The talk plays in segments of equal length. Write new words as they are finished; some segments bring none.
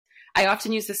I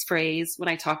often use this phrase when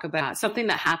I talk about something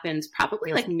that happened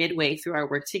probably like midway through our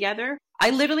work together.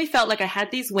 I literally felt like I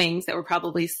had these wings that were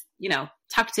probably,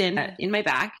 tucked in my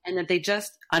back, and that they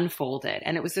just unfolded.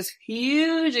 And it was this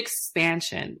huge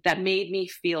expansion that made me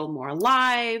feel more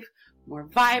alive, more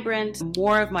vibrant,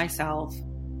 more of myself.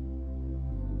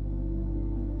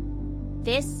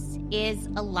 This is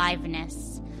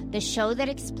Aliveness, the show that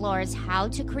explores how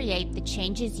to create the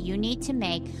changes you need to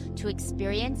make to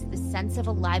experience the sense of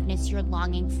aliveness you're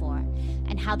longing for,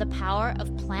 and how the power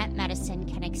of plant medicine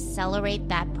can accelerate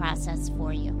that process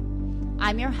for you.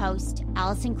 I'm your host,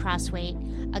 Allison Crosswaite,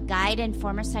 a guide and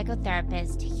former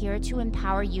psychotherapist, here to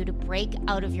empower you to break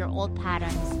out of your old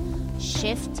patterns,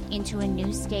 shift into a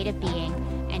new state of being,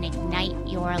 and ignite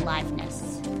your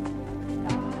aliveness.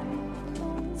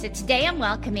 So today I'm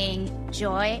welcoming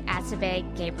Joy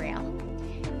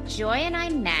Asibey-Gabriel. Joy and I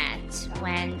met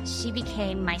when she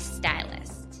became my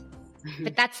stylist.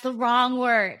 But that's the wrong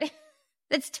word.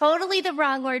 That's totally the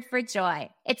wrong word for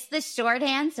Joy. It's the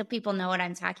shorthand so people know what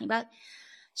I'm talking about.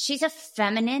 She's a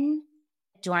feminine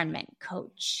adornment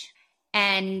coach,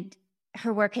 and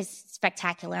her work is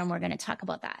spectacular, and we're going to talk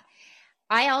about that.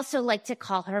 I also like to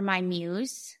call her my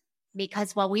muse,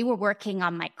 because while we were working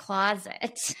on my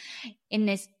closet in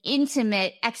this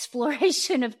intimate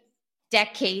exploration of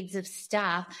decades of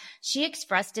stuff, she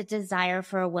expressed a desire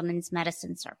for a women's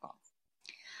medicine circle.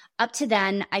 Up to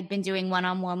then, I'd been doing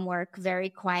one-on-one work very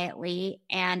quietly,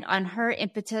 and on her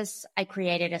impetus, I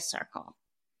created a circle,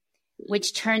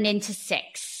 which turned into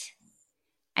 6.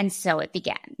 And so it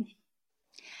began.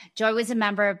 Joy was a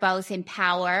member of both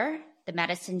Empower, the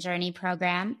Medicine Journey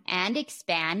program, and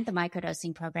Expand, the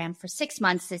microdosing program, for 6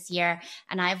 months this year,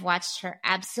 and I've watched her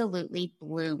absolutely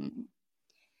bloom.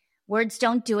 Words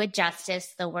don't do it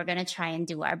justice, though we're going to try and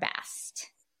do our best.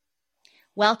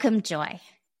 Welcome, Joy.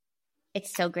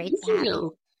 It's so great to have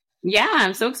you. Yeah,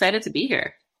 I'm so excited to be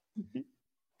here.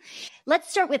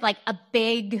 Let's start with like a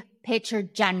big picture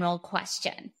general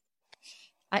question.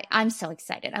 I'm so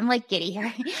excited. I'm like giddy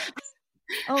here.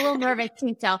 A little nervous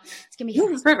too, so it's going to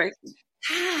be perfect.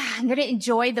 I'm going to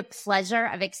enjoy the pleasure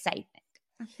of excitement.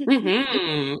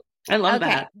 Mm-hmm. I love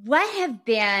that. What have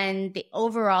been the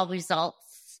overall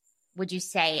results, would you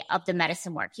say, of the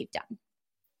medicine work you've done?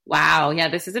 Wow. Yeah,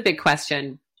 this is a big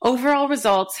question. Overall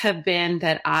results have been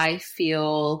that I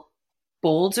feel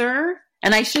bolder.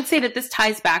 And I should say that this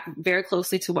ties back very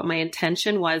closely to what my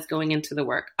intention was going into the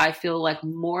work. I feel like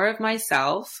more of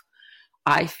myself.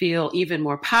 I feel even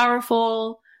more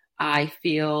powerful. I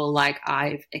feel like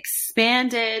I've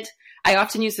expanded. I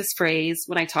often use this phrase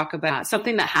when I talk about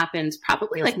something that happened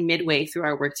probably like midway through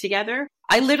our work together.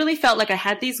 I literally felt like I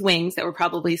had these wings that were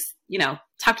probably,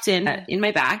 tucked in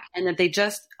my back, and that they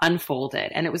just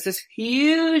unfolded. And it was this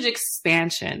huge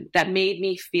expansion that made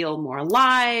me feel more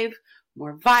alive,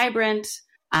 more vibrant.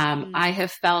 I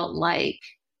have felt like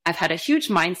I've had a huge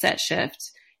mindset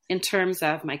shift in terms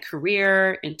of my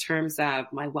career, in terms of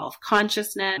my wealth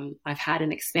consciousness. I've had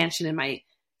an expansion in my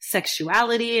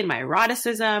sexuality and my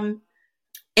eroticism.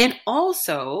 And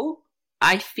also,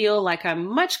 I feel like I'm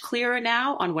much clearer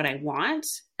now on what I want.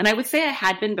 And I would say I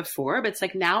had been before, but it's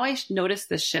like now I notice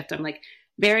this shift. I'm like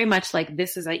very much like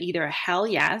this is either a hell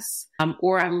yes,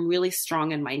 or I'm really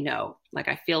strong in my no. Like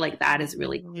I feel like that is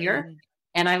really clear.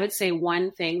 And I would say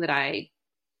one thing that I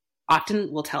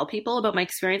often will tell people about my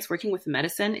experience working with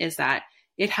medicine is that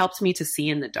it helped me to see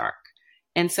in the dark.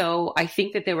 And so I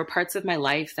think that there were parts of my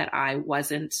life that I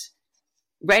wasn't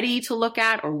ready to look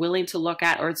at or willing to look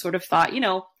at, or sort of thought,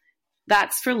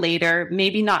 that's for later,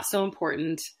 maybe not so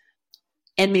important.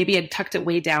 And maybe I'd tucked it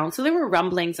way down. So there were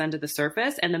rumblings under the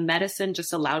surface, and the medicine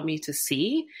just allowed me to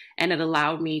see, and it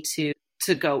allowed me to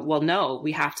go, well, no,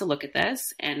 we have to look at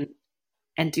this and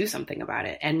do something about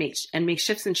it and make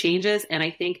shifts and changes. And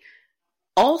I think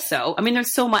also,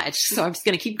 there's so much, so I'm just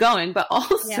going to keep going, but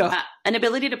also an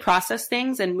ability to process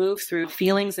things and move through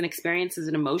feelings and experiences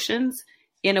and emotions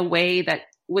in a way that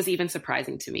was even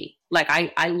surprising to me. Like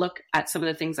I look at some of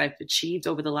the things I've achieved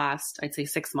over the last, I'd say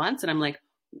 6 months, and I'm like,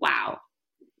 wow,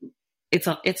 it's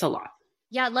a lot.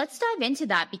 Yeah, let's dive into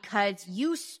that, because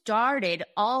you started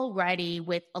already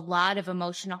with a lot of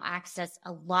emotional access,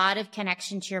 a lot of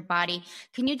connection to your body.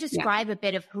 Can you describe a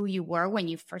bit of who you were when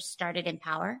you first started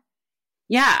Empower?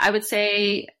 Yeah, I would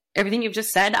say everything you've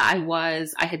just said. I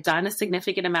had done a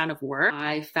significant amount of work.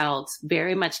 I felt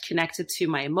very much connected to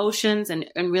my emotions and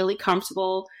really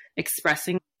comfortable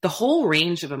expressing the whole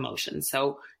range of emotions.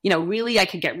 So, really, I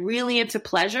could get really into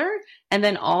pleasure, and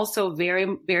then also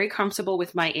very, very comfortable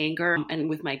with my anger and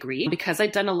with my grief, because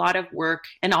I'd done a lot of work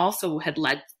and also had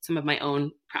led some of my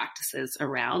own practices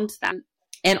around that,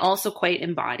 and also quite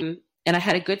embodied. and I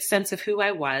had a good sense of who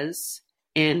I was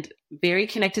and very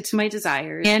connected to my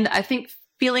desires. And I think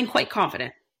feeling quite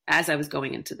confident as I was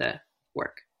going into the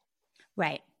work.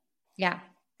 Right. Yeah.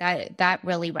 That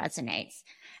really resonates.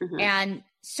 Mm-hmm. And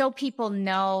so people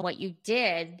know what you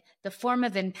did, the form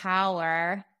of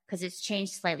Empower, because it's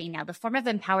changed slightly now, the form of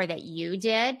Empower that you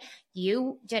did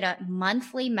a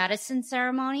monthly medicine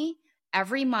ceremony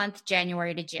every month,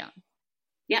 January to June.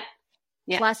 Yeah.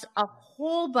 Yeah. Plus a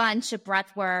whole bunch of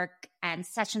breath work and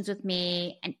sessions with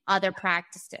me and other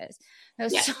practices.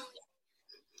 Yeah. So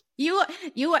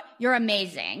you're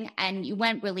amazing, and you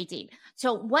went really deep.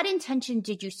 So what intention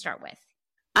did you start with?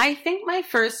 I think my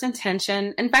first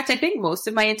intention, in fact, I think most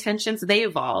of my intentions, they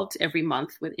evolved every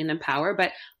month within Empower,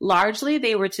 but largely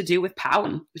they were to do with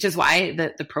power, which is why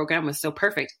the program was so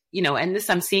perfect, and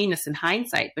I'm seeing this in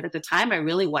hindsight, but at the time I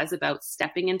really was about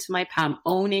stepping into my power,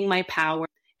 owning my power,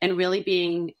 and really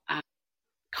being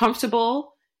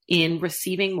comfortable in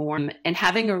receiving more and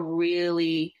having a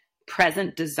really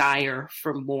present desire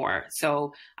for more.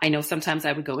 So I know sometimes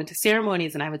I would go into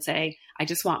ceremonies and I would say, I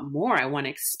just want more. I want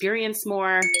to experience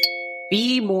more,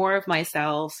 be more of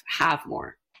myself, have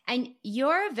more. And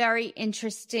you're very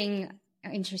interesting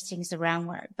is the wrong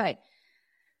word, but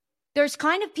there's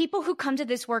kind of people who come to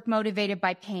this work motivated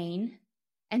by pain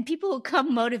and people who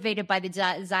come motivated by the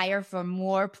desire for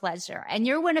more pleasure. And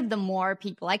you're one of the more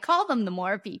people. I call them the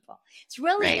more people. It's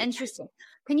really interesting.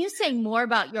 Can you say more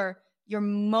about your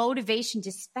motivation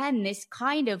to spend this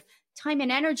kind of time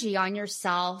and energy on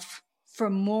yourself for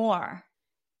more?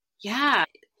 Yeah.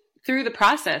 Through the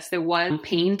process, there was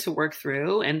pain to work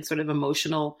through and sort of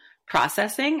emotional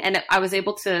processing. And I was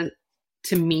able to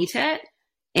meet it.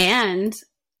 And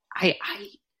I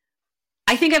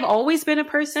think I've always been a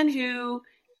person who,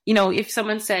 if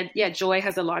someone said, yeah, Joy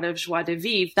has a lot of joie de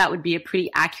vivre, that would be a pretty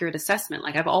accurate assessment.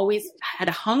 Like I've always had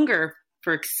a hunger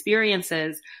for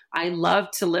experiences. I love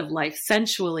to live life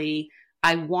sensually.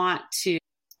 I want to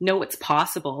know what's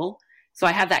possible. So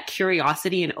I have that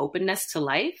curiosity and openness to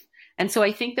life. And so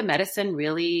I think the medicine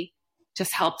really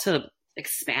just helped to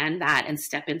expand that and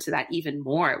step into that even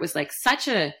more. It was like such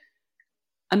a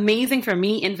amazing for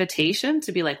me invitation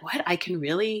to be like, what? I can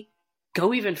really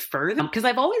go even further, because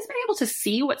I've always been able to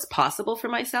see what's possible for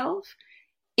myself.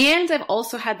 And I've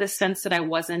also had this sense that I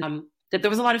wasn't, that there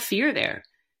was a lot of fear there.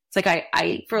 It's like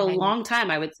I for a long time,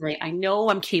 I would say, I know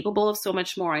I'm capable of so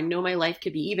much more. I know my life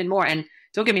could be even more. And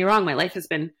don't get me wrong, my life has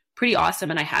been pretty awesome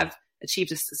and I have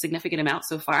achieved a significant amount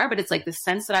so far, but it's like the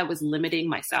sense that I was limiting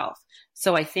myself.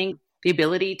 So I think the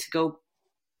ability to go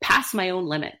past my own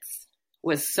limits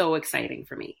was so exciting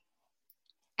for me.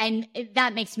 And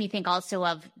that makes me think also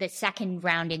of the second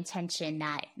round intention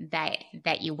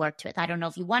that you worked with. I don't know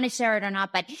if you want to share it or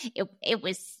not, but it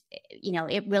was,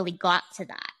 it really got to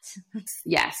that.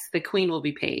 Yes, the queen will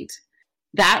be paid.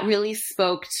 That really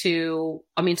spoke to,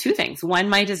 two things. One,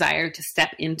 my desire to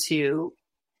step into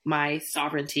my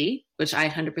sovereignty, which I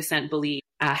 100% believe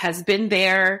has been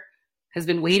there, has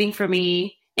been waiting for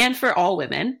me and for all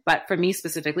women. But for me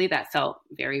specifically, that felt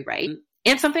very right.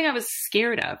 And something I was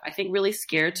scared of. I think really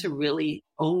scared to really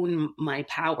own my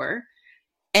power.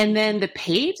 And then the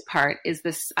paid part is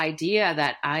this idea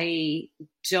that I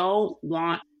don't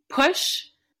want push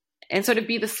and sort of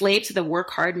be the slave to the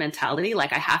work hard mentality.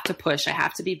 Like I have to push, I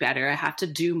have to be better, I have to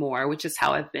do more, which is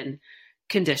how I've been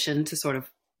conditioned to sort of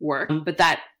work. But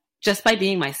that just by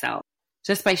being myself,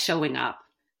 just by showing up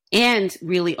and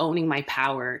really owning my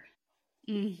power,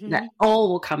 that all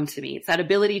will come to me. It's that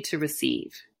ability to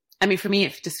receive. For me,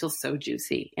 it just feels so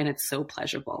juicy and it's so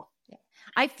pleasurable. Yeah.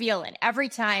 I feel it every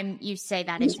time you say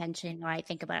that intention or I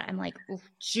think about it. I'm like, ooh,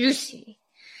 juicy.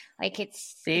 Like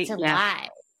it's alive,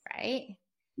 right?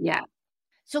 Yeah.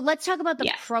 So let's talk about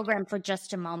the program for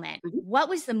just a moment. What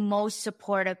was the most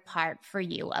supportive part for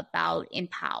you about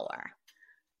Empower?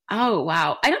 Oh,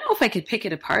 wow. I don't know if I could pick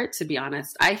it apart, to be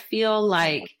honest. I feel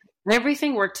like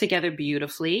everything worked together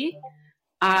beautifully.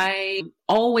 I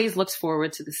always looked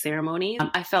forward to the ceremony.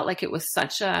 I felt like it was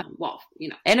such a,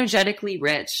 energetically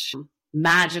rich,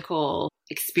 magical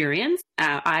experience.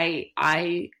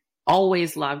 I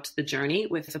always loved the journey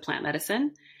with the plant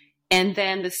medicine. And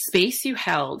then the space you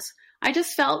held,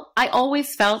 I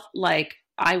always felt like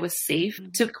I was safe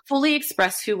to fully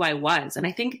express who I was. And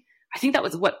I think that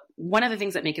was one of the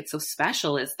things that make it so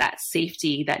special is that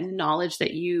safety, that knowledge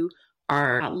that you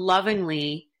are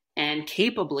lovingly and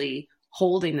capably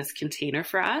holding this container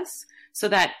for us so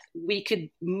that we could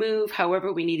move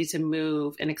however we needed to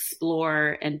move and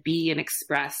explore and be and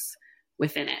express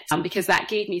within it. Because that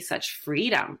gave me such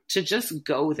freedom to just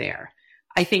go there.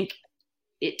 I think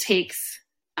it takes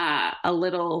a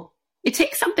little it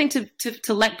takes something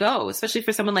to let go, especially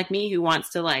for someone like me who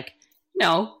wants to like,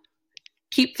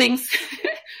 keep things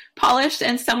polished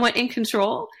and somewhat in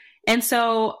control. And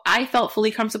so I felt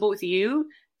fully comfortable with you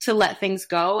to let things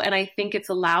go. And I think it's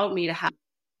allowed me to have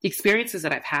the experiences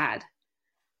that I've had,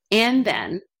 and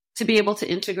then to be able to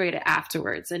integrate it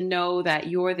afterwards and know that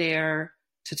you're there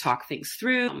to talk things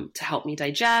through, to help me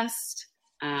digest,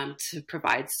 to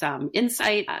provide some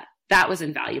insight. That was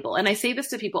invaluable. And I say this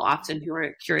to people often who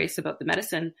are curious about the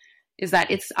medicine, is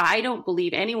that I don't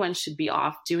believe anyone should be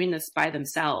off doing this by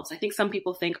themselves. I think some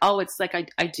people think, oh, it's like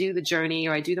I do the journey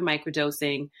or I do the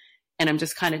microdosing and I'm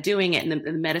just kind of doing it, and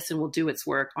the medicine will do its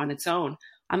work on its own.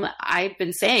 I've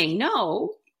been saying,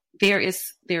 no, there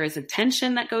is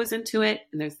intention that goes into it,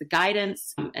 and there's the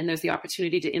guidance, and there's the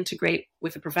opportunity to integrate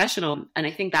with a professional. And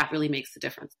I think that really makes the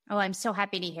difference. Oh, I'm so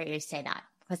happy to hear you say that,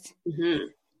 because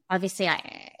obviously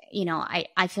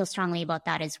I feel strongly about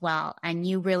that as well. And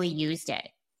you really used it.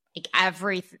 Like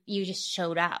you just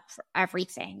showed up for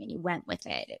everything and you went with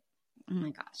it. Oh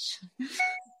my gosh.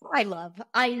 I love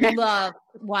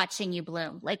watching you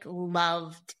bloom, like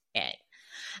loved it.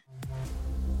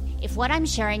 If what I'm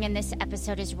sharing in this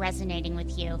episode is resonating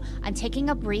with you, I'm taking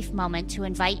a brief moment to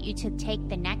invite you to take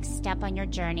the next step on your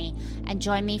journey and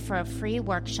join me for a free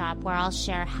workshop where I'll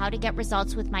share how to get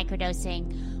results with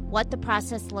microdosing, what the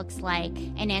process looks like,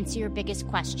 and answer your biggest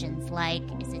questions like,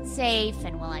 is it safe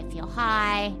and will I feel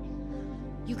high?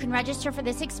 You can register for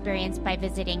this experience by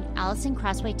visiting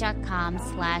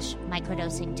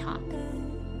AllisonCrossway.com/microdosing talk.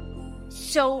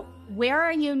 So where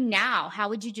are you now? How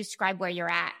would you describe where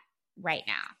you're at right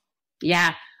now?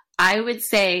 Yeah, I would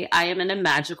say I am in a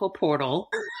magical portal.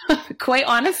 Quite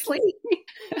honestly,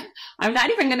 I'm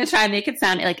not even going to try and make it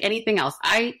sound like anything else.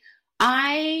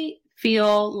 I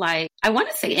feel like I want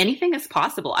to say anything is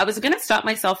possible. I was going to stop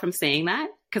myself from saying that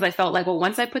because I felt like, well,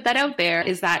 once I put that out there,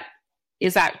 is that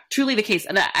truly the case?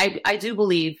 And I do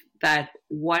believe that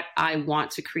what I want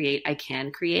to create, I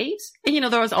can create.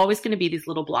 And, there was always going to be these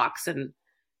little blocks and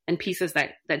pieces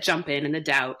that jump in and the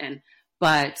doubt.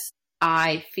 But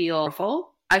I feel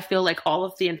like all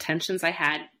of the intentions I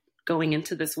had going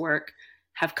into this work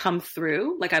have come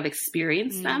through. Like I've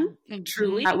experienced them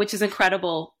truly, which is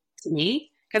incredible to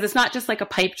me, because it's not just like a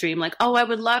pipe dream. Like, oh, I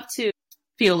would love to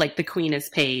feel like the queen is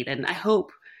paid. And I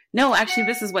hope, no, actually,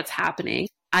 this is what's happening.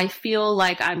 I feel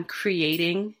like I'm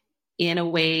creating in a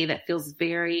way that feels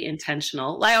very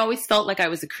intentional. I always felt like I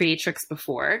was a creatrix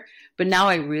before, but now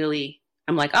I'm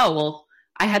like, oh, well,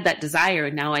 I had that desire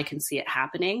and now I can see it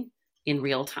happening in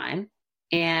real time.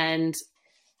 And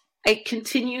I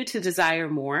continue to desire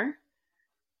more.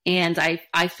 And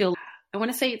I feel, I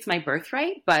want to say it's my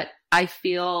birthright, but I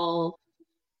feel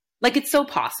like it's so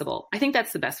possible. I think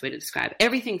that's the best way to describe it.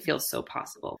 Everything feels so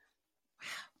possible.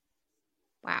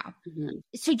 Wow. Mm-hmm.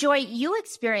 So Joy, you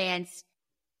experienced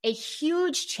a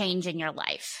huge change in your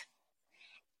life.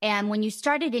 And when you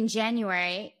started in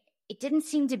January, it didn't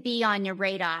seem to be on your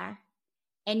radar.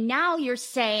 And now you're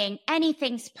saying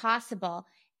anything's possible.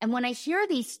 And when I hear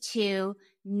these two,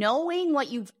 knowing what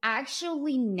you've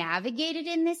actually navigated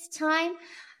in this time,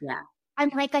 I'm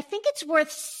like, I think it's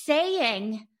worth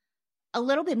saying a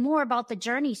little bit more about the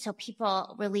journey so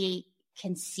people really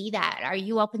can see that. Are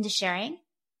you open to sharing?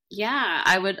 Yeah,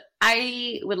 I would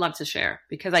love to share,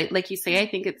 because like you say, I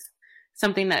think it's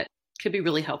something that could be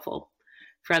really helpful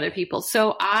for other people.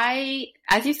 So as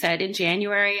you said, in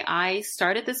January, I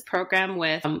started this program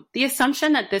with the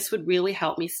assumption that this would really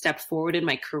help me step forward in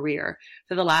my career.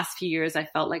 For the last few years, I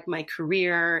felt like my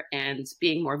career and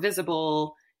being more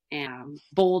visible and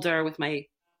bolder with my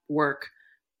work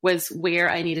was where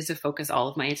I needed to focus all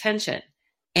of my attention.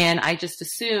 And I just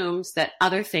assumed that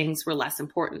other things were less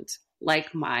important,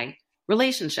 like my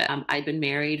relationship. I'd been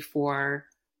married for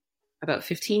about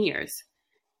 15 years.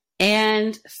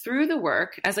 And through the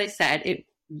work, as I said, it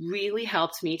really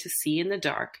helped me to see in the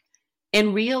dark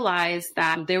and realize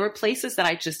that there were places that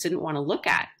I just didn't want to look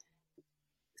at,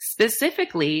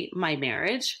 specifically my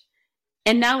marriage.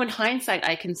 And now in hindsight,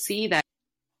 I can see that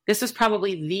this was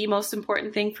probably the most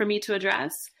important thing for me to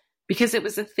address, because it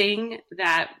was a thing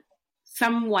that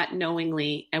somewhat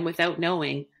knowingly and without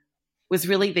knowing was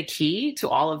really the key to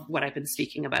all of what I've been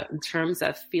speaking about in terms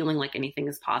of feeling like anything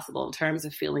is possible, in terms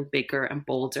of feeling bigger and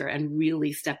bolder and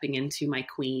really stepping into my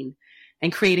queen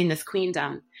and creating this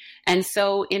queendom. And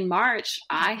so in March,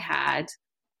 I had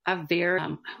a very, I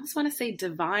almost want to say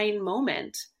divine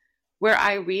moment where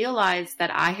I realized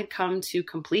that I had come to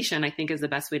completion, I think is the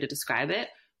best way to describe it,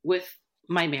 with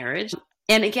my marriage.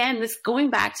 And again, this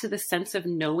going back to the sense of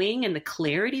knowing and the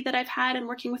clarity that I've had in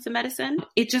working with the medicine,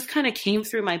 it just kind of came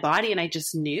through my body and I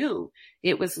just knew.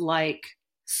 It was like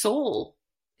soul.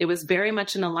 It was very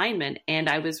much in alignment, and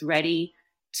I was ready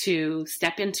to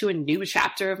step into a new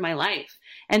chapter of my life.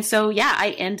 And so, yeah,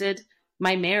 I ended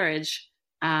my marriage.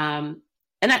 And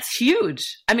that's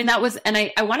huge. I mean, that was, and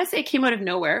I want to say it came out of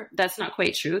nowhere. That's not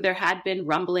quite true. There had been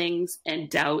rumblings and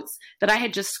doubts that I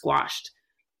had just squashed.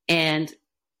 And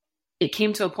it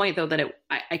came to a point, though, that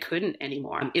I couldn't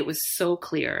anymore. It was so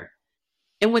clear.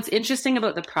 And what's interesting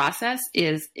about the process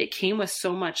is it came with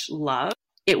so much love.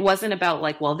 It wasn't about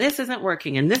like, well, this isn't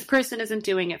working and this person isn't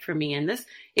doing it for me. And this,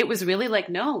 it was really like,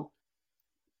 no,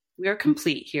 we're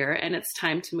complete here and it's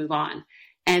time to move on.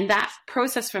 And that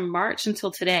process from March until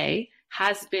today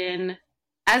has been,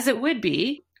 as it would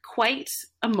be, quite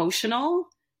emotional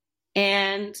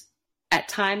and at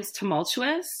times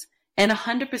tumultuous. And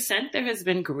 100% there has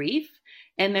been grief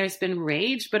and there's been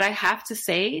rage, but I have to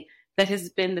say that has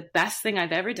been the best thing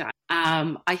I've ever done.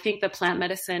 I think the plant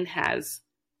medicine has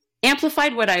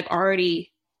amplified what I've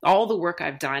already, all the work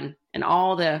I've done and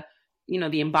all the,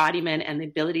 the embodiment and the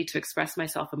ability to express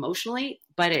myself emotionally,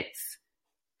 but it's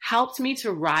helped me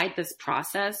to ride this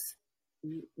process,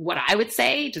 what I would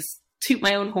say, just toot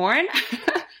my own horn,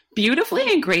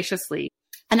 beautifully and graciously.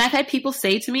 And I've had people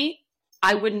say to me,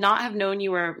 I would not have known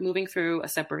you were moving through a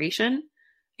separation,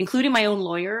 including my own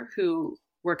lawyer who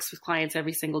works with clients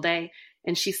every single day.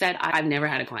 And she said, I've never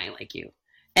had a client like you.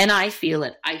 And I feel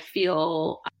it. I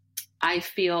feel,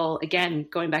 again,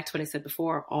 going back to what I said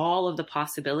before, all of the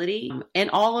possibility and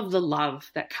all of the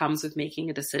love that comes with making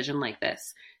a decision like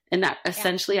this. And that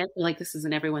essentially, I feel like this is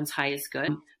in everyone's highest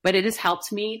good, but it has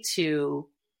helped me to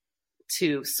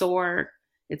soar.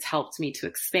 It's helped me to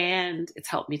expand. It's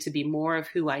helped me to be more of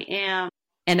who I am.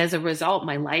 And as a result,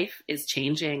 my life is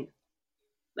changing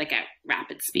like at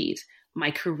rapid speed.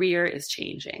 My career is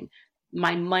changing.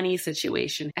 My money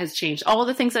situation has changed. All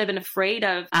the things I've been afraid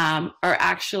of are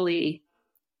actually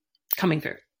coming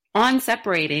through. On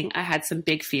separating, I had some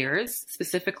big fears,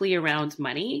 specifically around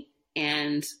money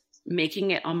and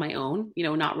making it on my own,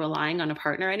 not relying on a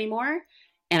partner anymore.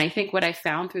 And I think what I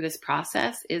found through this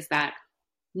process is that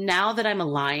now that I'm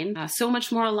aligned, so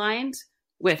much more aligned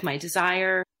with my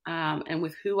desire and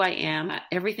with who I am,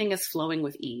 everything is flowing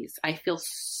with ease. I feel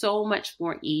so much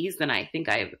more ease than I think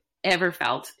I've ever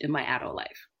felt in my adult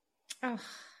life. Oh.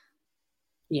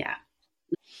 Yeah.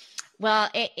 Well,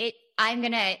 I'm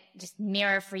going to just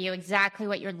mirror for you exactly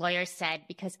what your lawyer said,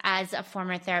 because as a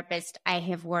former therapist, I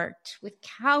have worked with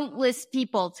countless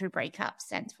people through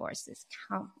breakups and divorces,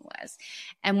 countless.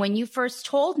 And when you first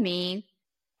told me,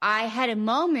 I had a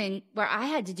moment where I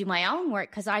had to do my own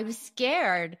work because I was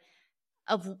scared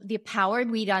of the power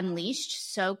we'd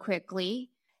unleashed so quickly.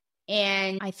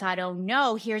 And I thought, oh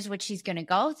no, here's what she's going to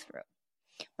go through.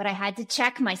 But I had to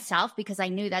check myself because I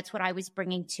knew that's what I was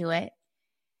bringing to it.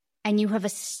 And you have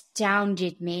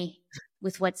astounded me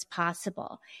with what's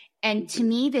possible. And to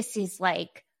me, this is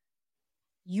like,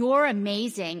 you're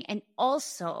amazing. And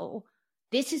also,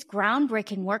 this is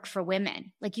groundbreaking work for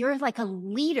women. Like, you're like a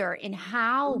leader in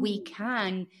how we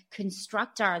can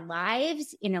construct our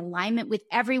lives in alignment with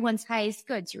everyone's highest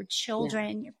goods, your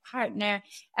children, your partner,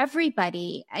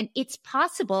 everybody. And it's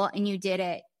possible, and you did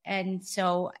it. And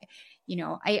so,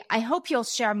 I hope you'll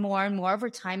share more and more over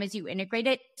time as you integrate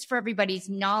it. Just for everybody's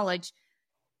knowledge,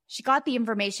 she got the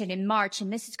information in March,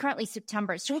 and this is currently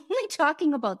September. So we're only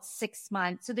talking about 6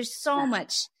 months. So there's so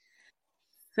much.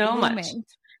 So much.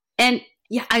 And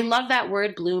yeah, I love that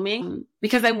word blooming,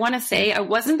 because I want to say I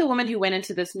wasn't the woman who went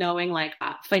into this knowing like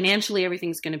financially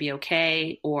everything's going to be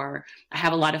okay, or I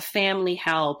have a lot of family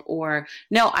help, or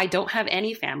no, I don't have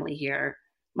any family here.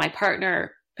 My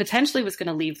partner potentially was going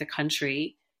to leave the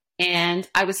country, and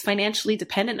I was financially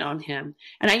dependent on him.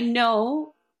 And I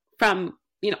know from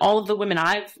all of the women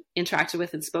I've interacted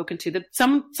with and spoken to that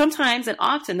sometimes and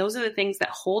often those are the things that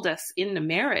hold us in a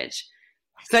marriage.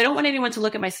 So I don't want anyone to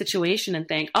look at my situation and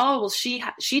think, oh, well, she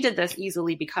did this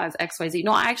easily because XYZ.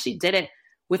 No, I actually did it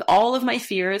with all of my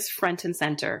fears front and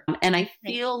center. And I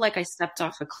feel like I stepped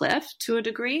off a cliff to a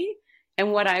degree.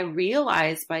 And what I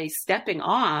realized by stepping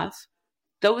off,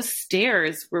 those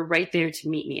stairs were right there to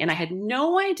meet me. And I had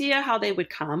no idea how they would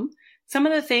come. Some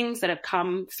of the things that have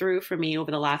come through for me over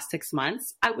the last 6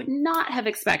 months, I would not have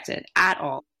expected at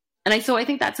all. And so I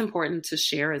think that's important to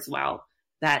share as well,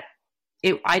 that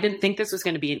I didn't think this was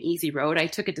going to be an easy road. I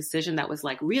took a decision that was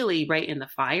like really right in the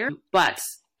fire. But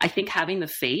I think having the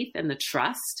faith and the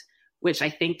trust, which I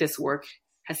think this work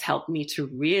has helped me to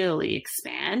really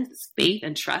expand, this faith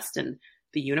and trust in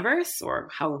the universe, or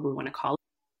however we want to call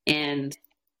it. And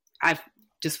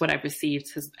what I've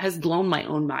received has blown my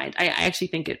own mind. I actually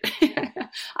think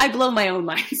I blow my own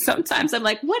mind sometimes. I'm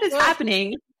like, what is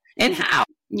happening and how?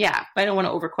 Yeah, I don't want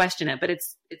to over question it, but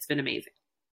it's been amazing.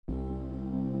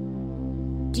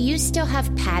 Do you still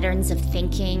have patterns of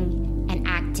thinking and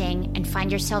acting and find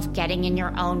yourself getting in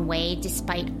your own way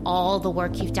despite all the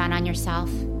work you've done on yourself?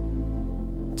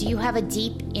 Do you have a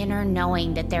deep inner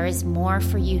knowing that there is more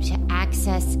for you to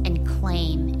access and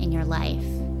claim in your life?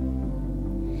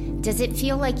 Does it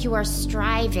feel like you are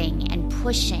striving and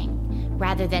pushing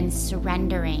rather than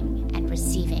surrendering and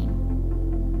receiving?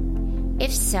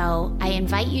 If so, I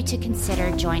invite you to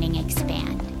consider joining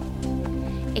Expand.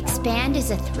 Expand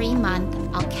is a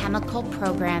 3-month alchemical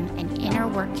program and inner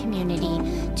work community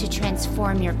to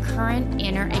transform your current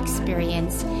inner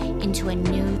experience into a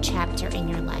new chapter in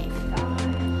your life.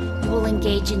 You will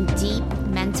engage in deep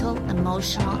mental,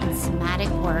 emotional, and somatic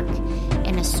work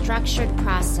in a structured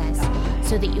process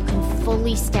so that you can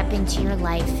fully step into your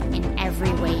life in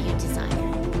every way you desire.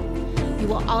 You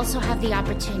will also have the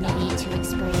opportunity to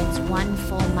experience one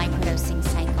full microdosing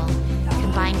cycle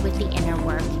combined with the inner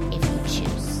work if you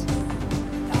choose.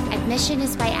 Admission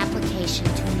is by application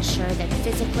to ensure that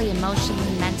physically,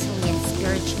 emotionally, mentally, and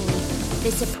spiritually,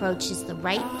 this approach is the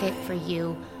right fit for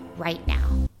you right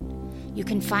now. You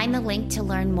can find the link to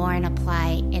learn more and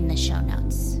apply in the show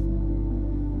notes.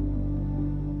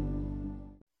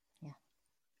 Yeah.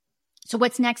 So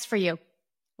what's next for you?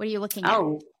 What are you looking at?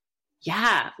 Oh,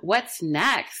 yeah. What's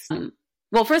next?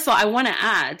 Well, first of all, I want to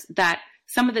add that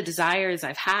some of the desires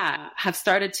I've had have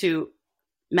started to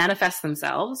manifest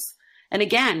themselves. And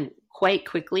again, quite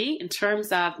quickly in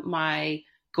terms of my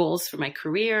goals for my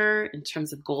career, in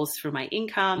terms of goals for my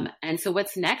income. And so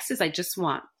what's next is I just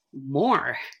want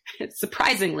more,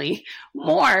 surprisingly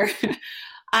more.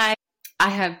 I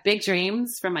have big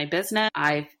dreams for my business.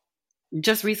 I've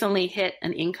just recently hit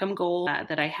an income goal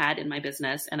that I had in my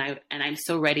business, and I'm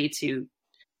so ready to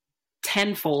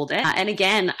tenfold it. And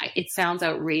again, it sounds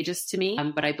outrageous to me,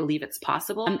 but I believe it's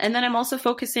possible. And then I'm also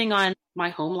focusing on my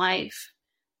home life,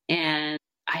 and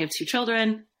I have 2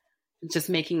 children, just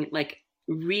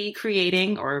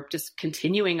recreating or just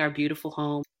continuing our beautiful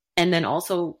home. And then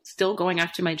also still going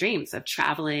after my dreams of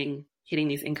traveling, hitting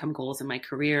these income goals in my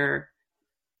career.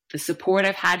 The support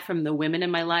I've had from the women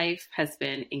in my life has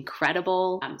been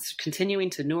incredible. I'm continuing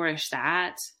to nourish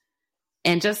that.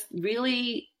 And just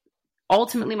really,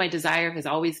 ultimately, my desire has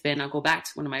always been, I'll go back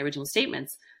to one of my original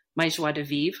statements, my joie de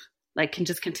vivre,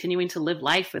 just continuing to live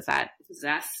life with that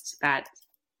zest, that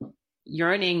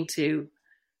yearning to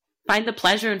find the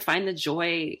pleasure and find the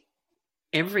joy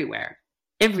everywhere,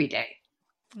 every day.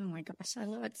 Oh my gosh, I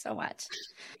love it so much.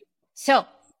 So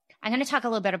I'm going to talk a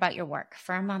little bit about your work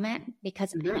for a moment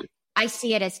because I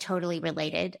see it as totally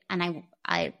related. And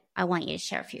I want you to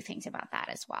share a few things about that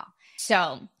as well.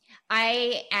 So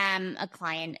I am a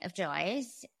client of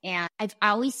Joy's, and I've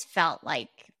always felt like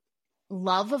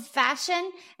love of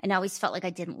fashion and always felt like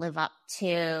I didn't live up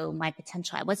to my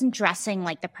potential. I wasn't dressing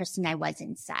like the person I was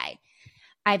inside.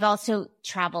 I've also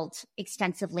traveled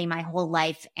extensively my whole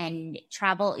life, and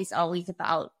travel is always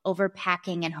about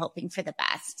overpacking and hoping for the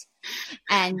best.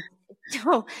 And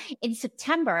so in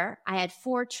September, I had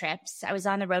 4 trips. I was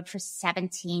on the road for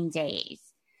 17 days.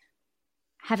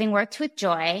 Having worked with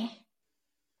Joy,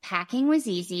 packing was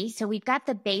easy. So we've got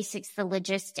the basics, the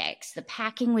logistics. The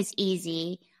packing was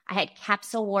easy. I had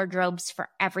capsule wardrobes for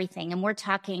everything. And we're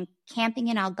talking camping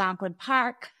in Algonquin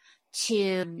Park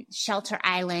to Shelter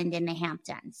Island in the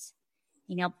Hamptons.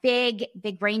 You know, big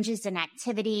ranges and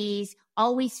activities,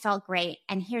 always felt great.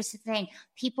 And here's the thing,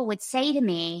 people would say to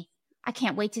me, I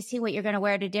can't wait to see what you're going to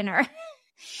wear to dinner.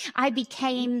 I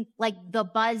became like the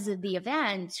buzz of the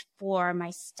event for my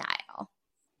style.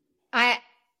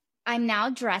 I'm now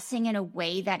dressing in a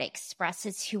way that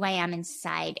expresses who I am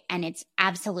inside, and it's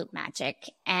absolute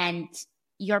magic. And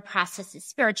your process is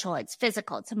spiritual, it's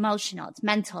physical, it's emotional, it's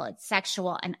mental, it's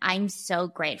sexual, and I'm so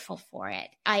grateful for it.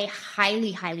 I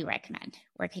highly, highly recommend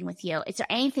working with you. Is there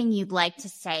anything you'd like to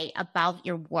say about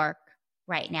your work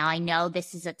right now? I know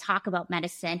this is a talk about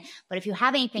medicine, but if you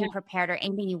have anything prepared or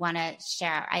anything you want to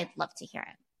share, I'd love to hear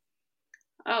it.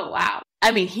 Oh, wow.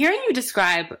 I mean, hearing you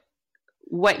describe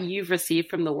what you've received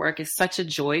from the work is such a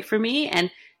joy for me. And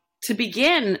to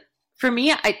begin, for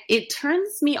me, it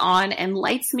turns me on and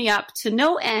lights me up to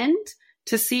no end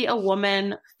to see a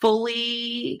woman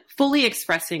fully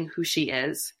expressing who she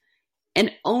is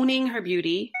and owning her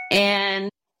beauty and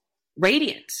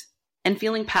radiant and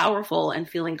feeling powerful and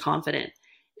feeling confident.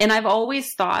 And I've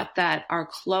always thought that our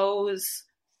clothes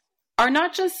are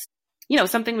not just,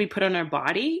 something we put on our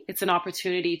body. It's an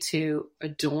opportunity to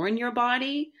adorn your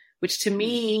body, which to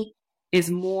me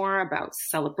is more about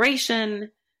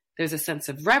celebration. There's a sense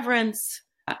of reverence,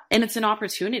 and it's an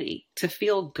opportunity to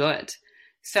feel good.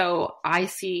 So I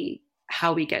see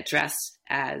how we get dressed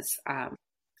as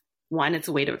one, it's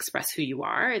a way to express who you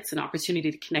are. It's an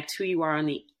opportunity to connect who you are on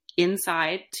the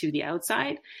inside to the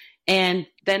outside. And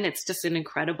then it's just an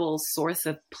incredible source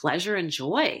of pleasure and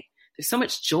joy. There's so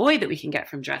much joy that we can get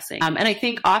from dressing. And I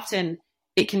think often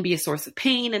it can be a source of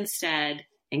pain instead,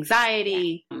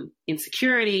 anxiety,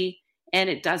 insecurity, and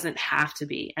it doesn't have to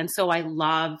be. And so I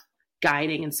love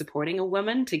guiding and supporting a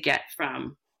woman to get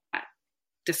from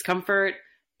discomfort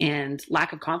and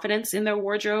lack of confidence in their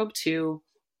wardrobe to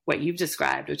what you've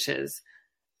described, which is,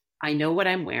 I know what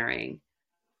I'm wearing.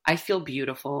 I feel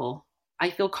beautiful. I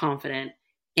feel confident.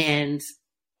 And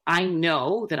I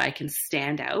know that I can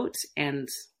stand out and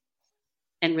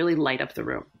really light up the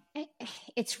room.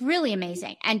 It's really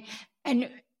amazing. And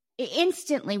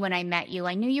instantly when I met you,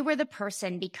 I knew you were the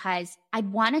person because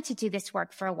I'd wanted to do this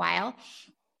work for a while,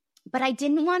 but I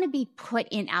didn't want to be put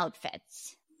in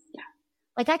outfits. Yeah.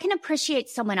 Like I can appreciate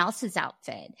someone else's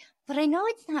outfit, but I know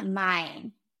it's not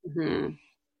mine. Mm-hmm.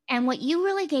 And what you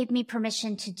really gave me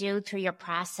permission to do through your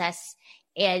process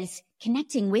is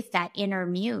connecting with that inner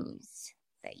muse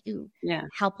that you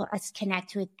help us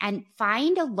connect with and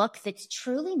find a look that's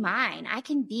truly mine. I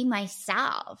can be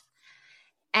myself.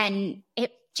 And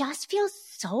it just feels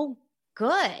so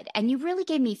good. And you really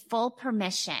gave me full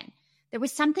permission. There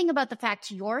was something about the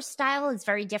fact your style is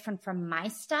very different from my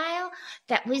style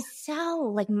that was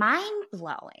so like mind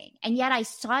blowing. And yet I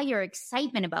saw your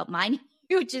excitement about mine,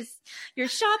 which is your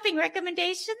shopping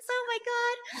recommendations. Oh my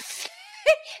God.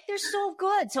 They're so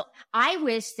good. So I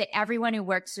wish that everyone who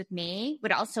works with me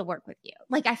would also work with you.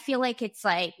 Like, I feel like it's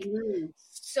like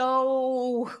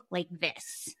so like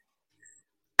this.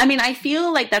 I mean, I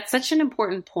feel like that's such an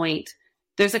important point.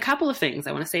 There's a couple of things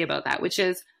I want to say about that, which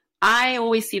is I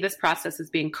always see this process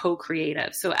as being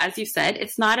co-creative. So as you said,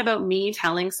 it's not about me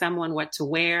telling someone what to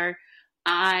wear.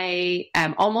 I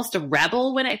am almost a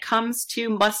rebel when it comes to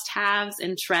must-haves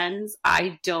and trends.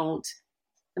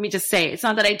 Let me just say, it's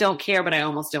not that I don't care, but I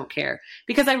almost don't care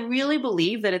because I really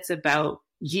believe that it's about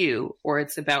you or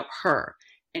it's about her.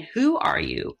 And who are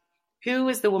you? Who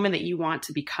is the woman that you want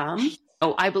to become?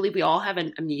 Oh, I believe we all have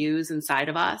a muse inside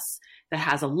of us that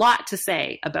has a lot to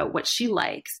say about what she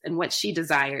likes and what she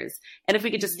desires. And if we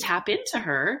could just tap into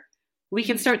her, we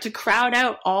can start to crowd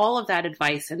out all of that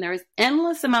advice. And there's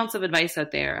endless amounts of advice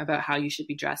out there about how you should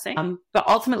be dressing. But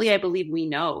ultimately, I believe we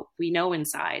know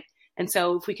inside. And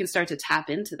so if we can start to tap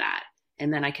into that,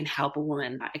 and then I can help a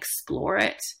woman explore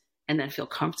it and then feel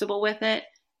comfortable with it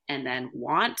and then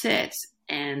want it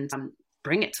and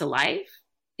bring it to life,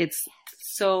 it's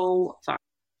so fun.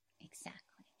 Exactly.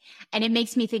 And it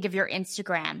makes me think of your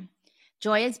Instagram,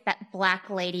 Joy is Black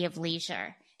Lady of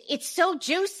Leisure. It's so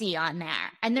juicy on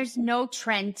there. And there's no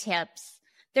trend tips.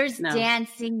 There's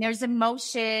dancing, there's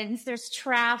emotions, there's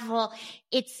travel.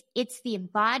 It's the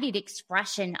embodied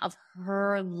expression of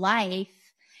her life.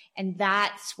 And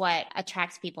that's what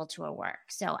attracts people to her work.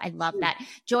 So I love that.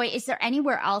 Joy, is there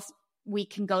anywhere else we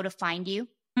can go to find you?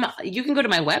 You can go to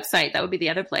my website. That would be the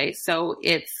other place. So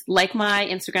it's like my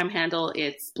Instagram handle.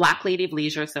 It's Black Lady of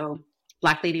Leisure. So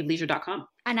blackladyofleisure.com.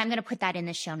 And I'm going to put that in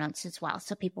the show notes as well.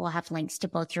 So people will have links to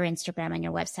both your Instagram and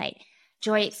your website.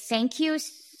 Joy, thank you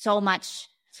so much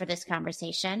for this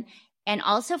conversation and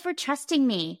also for trusting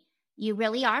me. You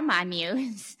really are my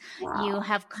muse. Wow. You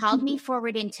have called me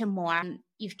forward into more.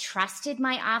 You've trusted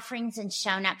my offerings and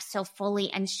shown up so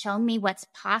fully and shown me what's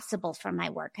possible for my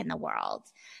work in the world.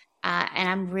 And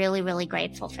I'm really, really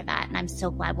grateful for that. And I'm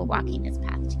so glad we're walking this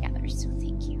path together. So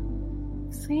thank you.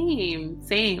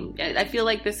 Same. I feel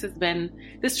like this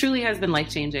truly has been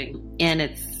life-changing. And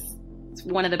it's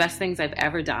one of the best things I've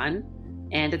ever done.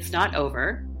 And it's not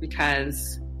over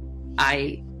because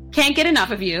I can't get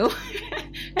enough of you.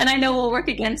 And I know we'll work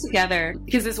again together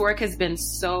because this work has been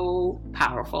so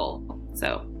powerful.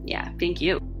 So yeah, thank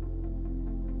you.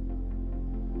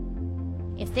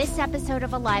 If this episode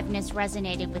of Aliveness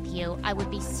resonated with you, I would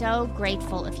be so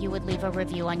grateful if you would leave a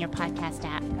review on your podcast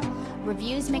app.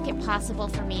 Reviews make it possible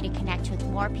for me to connect with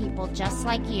more people just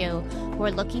like you who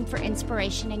are looking for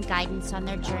inspiration and guidance on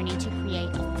their journey to create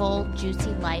a full,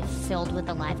 juicy life filled with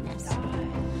aliveness.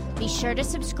 Be sure to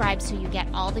subscribe so you get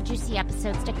all the juicy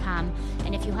episodes to come.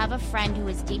 And if you have a friend who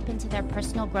is deep into their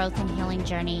personal growth and healing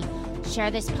journey,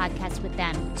 share this podcast with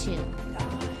them too.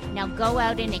 Now go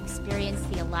out and experience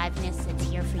the aliveness that's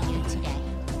here for you today.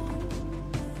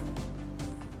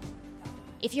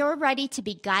 If you're ready to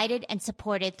be guided and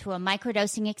supported through a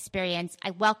microdosing experience,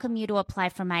 I welcome you to apply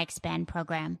for my Expand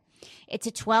program. It's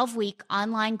a 12-week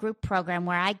online group program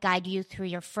where I guide you through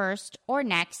your first or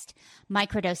next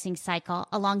microdosing cycle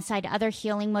alongside other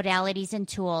healing modalities and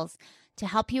tools to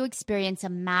help you experience a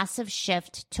massive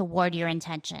shift toward your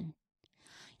intention.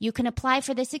 You can apply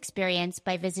for this experience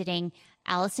by visiting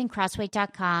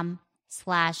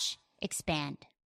AllisonCrossway.com/expand.